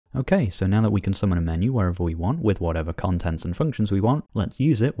Okay, so now that we can summon a menu wherever we want with whatever contents and functions we want, let's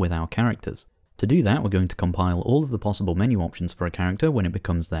use it with our characters. To do that, we're going to compile all of the possible menu options for a character when it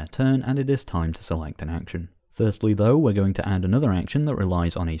becomes their turn and it is time to select an action. Firstly though, we're going to add another action that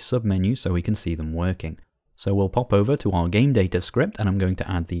relies on a submenu so we can see them working. So we'll pop over to our game data script and I'm going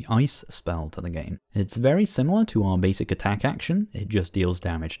to add the ice spell to the game. It's very similar to our basic attack action, it just deals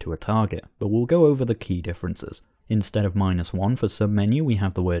damage to a target, but we'll go over the key differences. Instead of -1 for submenu, we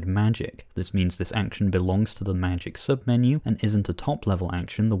have the word magic. This means this action belongs to the magic submenu and isn't a top level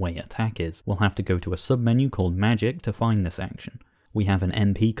action the way attack is. We'll have to go to a submenu called magic to find this action. We have an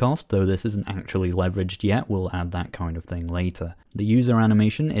MP cost, though this isn't actually leveraged yet, we'll add that kind of thing later. The user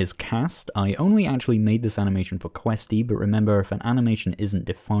animation is cast. I only actually made this animation for Questy, but remember if an animation isn't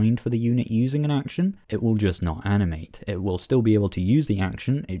defined for the unit using an action, it will just not animate. It will still be able to use the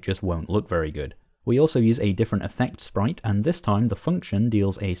action, it just won't look very good. We also use a different effect sprite, and this time the function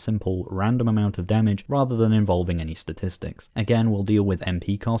deals a simple random amount of damage rather than involving any statistics. Again, we'll deal with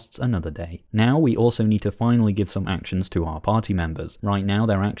MP costs another day. Now we also need to finally give some actions to our party members. Right now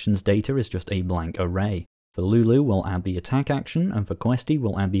their actions data is just a blank array. For Lulu, we'll add the attack action, and for Questy,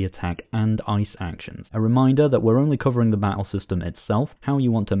 we'll add the attack and ice actions. A reminder that we're only covering the battle system itself. How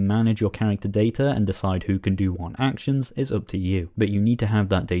you want to manage your character data and decide who can do what actions is up to you. But you need to have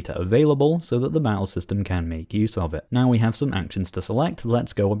that data available so that the battle system can make use of it. Now we have some actions to select,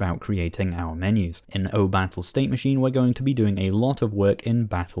 let's go about creating our menus. In Battle State Machine, we're going to be doing a lot of work in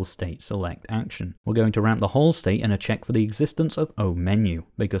Battle State Select action. We're going to ramp the whole state and a check for the existence of menu,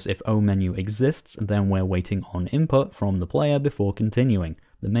 because if menu exists, then we're waiting on input from the player before continuing.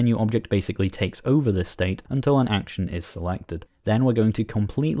 The menu object basically takes over this state until an action is selected. Then we're going to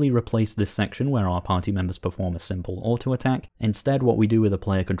completely replace this section where our party members perform a simple auto attack. Instead, what we do with a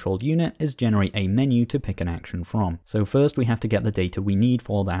player controlled unit is generate a menu to pick an action from. So first we have to get the data we need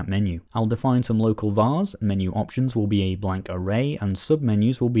for that menu. I'll define some local vars, menu options will be a blank array, and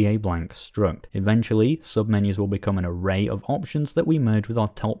submenus will be a blank struct. Eventually, submenus will become an array of options that we merge with our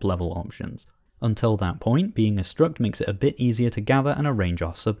top level options. Until that point, being a struct makes it a bit easier to gather and arrange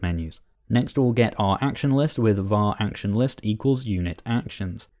our submenus. Next we'll get our action list with var action list equals unit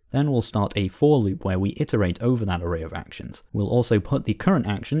actions. Then we'll start a for loop where we iterate over that array of actions. We'll also put the current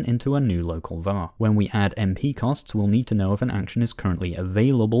action into a new local var. When we add MP costs, we'll need to know if an action is currently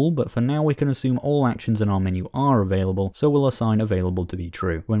available, but for now we can assume all actions in our menu are available, so we'll assign available to be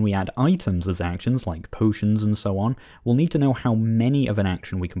true. When we add items as actions, like potions and so on, we'll need to know how many of an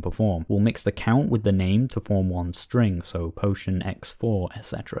action we can perform. We'll mix the count with the name to form one string, so potion x4,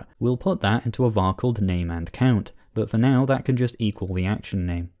 etc. We'll put that into a var called name and count, but for now that can just equal the action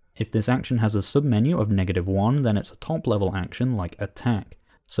name. If this action has a submenu of -1, then it's a top level action like attack.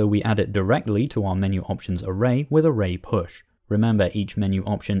 So we add it directly to our menu options array with array push. Remember, each menu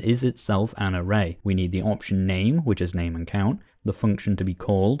option is itself an array. We need the option name, which is name and count, the function to be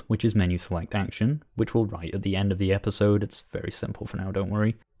called, which is menu select action, which we'll write at the end of the episode. It's very simple for now, don't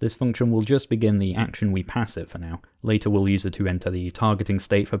worry. This function will just begin the action we pass it for now. Later we'll use it to enter the targeting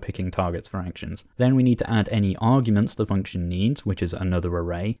state for picking targets for actions. Then we need to add any arguments the function needs, which is another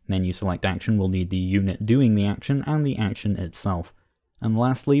array. Menu select action will need the unit doing the action and the action itself. And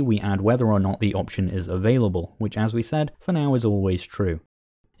lastly, we add whether or not the option is available, which as we said, for now is always true.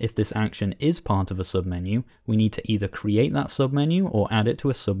 If this action is part of a submenu, we need to either create that submenu or add it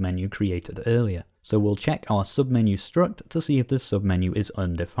to a submenu created earlier. So we'll check our submenu struct to see if this submenu is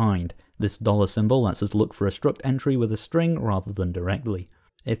undefined. This $ symbol lets us look for a struct entry with a string rather than directly.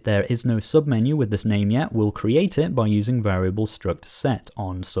 If there is no submenu with this name yet, we'll create it by using variable struct set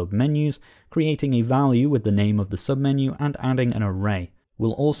on submenus, creating a value with the name of the submenu and adding an array.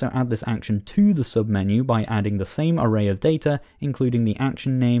 We'll also add this action to the submenu by adding the same array of data, including the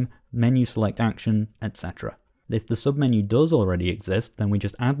action name, menu select action, etc. If the submenu does already exist, then we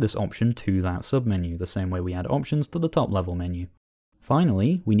just add this option to that submenu, the same way we add options to the top level menu.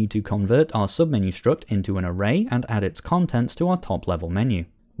 Finally, we need to convert our submenu struct into an array and add its contents to our top level menu.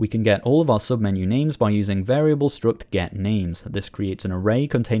 We can get all of our submenu names by using variable struct getNames. This creates an array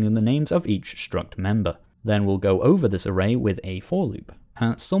containing the names of each struct member. Then we'll go over this array with a for loop.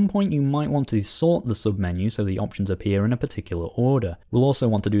 At some point you might want to sort the submenu so the options appear in a particular order. We'll also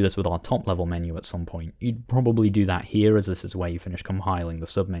want to do this with our top level menu at some point. You'd probably do that here as this is where you finish compiling the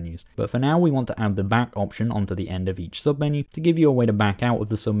submenus. But for now we want to add the back option onto the end of each submenu to give you a way to back out of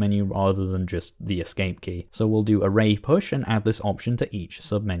the submenu rather than just the escape key. So we'll do array push and add this option to each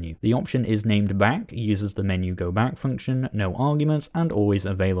submenu. The option is named back, uses the menu go back function, no arguments, and always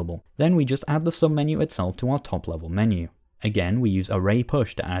available. Then we just add the submenu itself to our top level menu. Again, we use array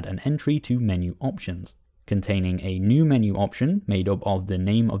push to add an entry to menu options. containing a new menu option made up of the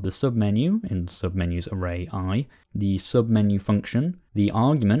name of the submenu in submenus array I, the submenu function, the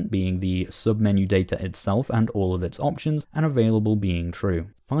argument being the submenu data itself and all of its options, and available being true.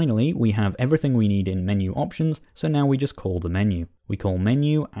 Finally, we have everything we need in menu options, so now we just call the menu. We call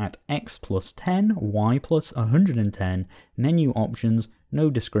menu at x plus 10, y plus 110, menu options, no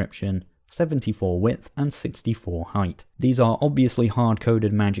description, 74 width and 64 height. These are obviously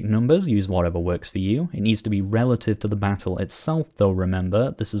hard-coded magic numbers, use whatever works for you. It needs to be relative to the battle itself though,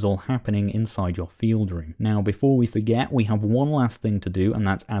 remember, this is all happening inside your field room. Now before we forget, we have one last thing to do, and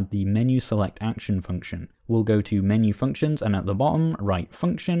that's add the menu select action function. We'll go to menu functions and at the bottom, write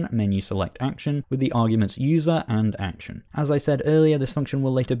function, menu select action with the arguments user and action. As I said earlier, this function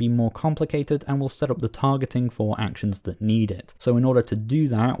will later be more complicated and we'll set up the targeting for actions that need it. So in order to do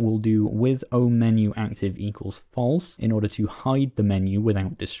that, we'll do with oMenuActive equals false in order to hide the menu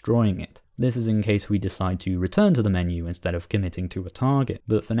without destroying it. This is in case we decide to return to the menu instead of committing to a target.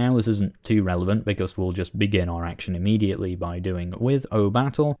 But for now this isn't too relevant because we'll just begin our action immediately by doing with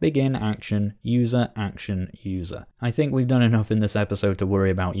oBattle, begin action, user. I think we've done enough in this episode to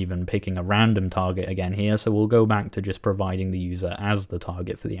worry about even picking a random target again here, so we'll go back to just providing the user as the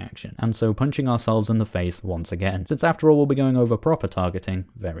target for the action, and so punching ourselves in the face once again, since after all we'll be going over proper targeting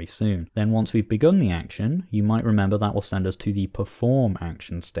very soon. Then once we've begun the action, you might remember that will send us to the perform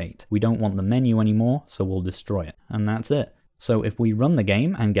action state. We don't want the menu anymore, so we'll destroy it, and that's it. So if we run the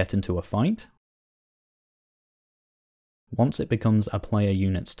game and get into a fight, once it becomes a player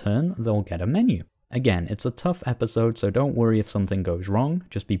unit's turn, they'll get a menu. Again, it's a tough episode, so don't worry if something goes wrong,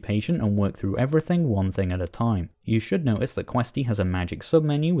 just be patient and work through everything one thing at a time. You should notice that Questy has a magic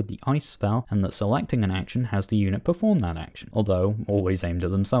submenu with the ice spell, and that selecting an action has the unit perform that action, although always aimed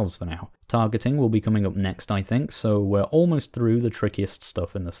at themselves for now. Targeting will be coming up next I think, so we're almost through the trickiest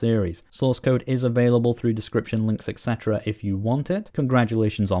stuff in the series. Source code is available through description links etc. if you want it.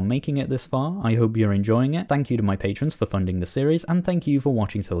 Congratulations on making it this far, I hope you're enjoying it. Thank you to my patrons for funding the series, and thank you for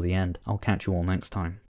watching till the end. I'll catch you all next time.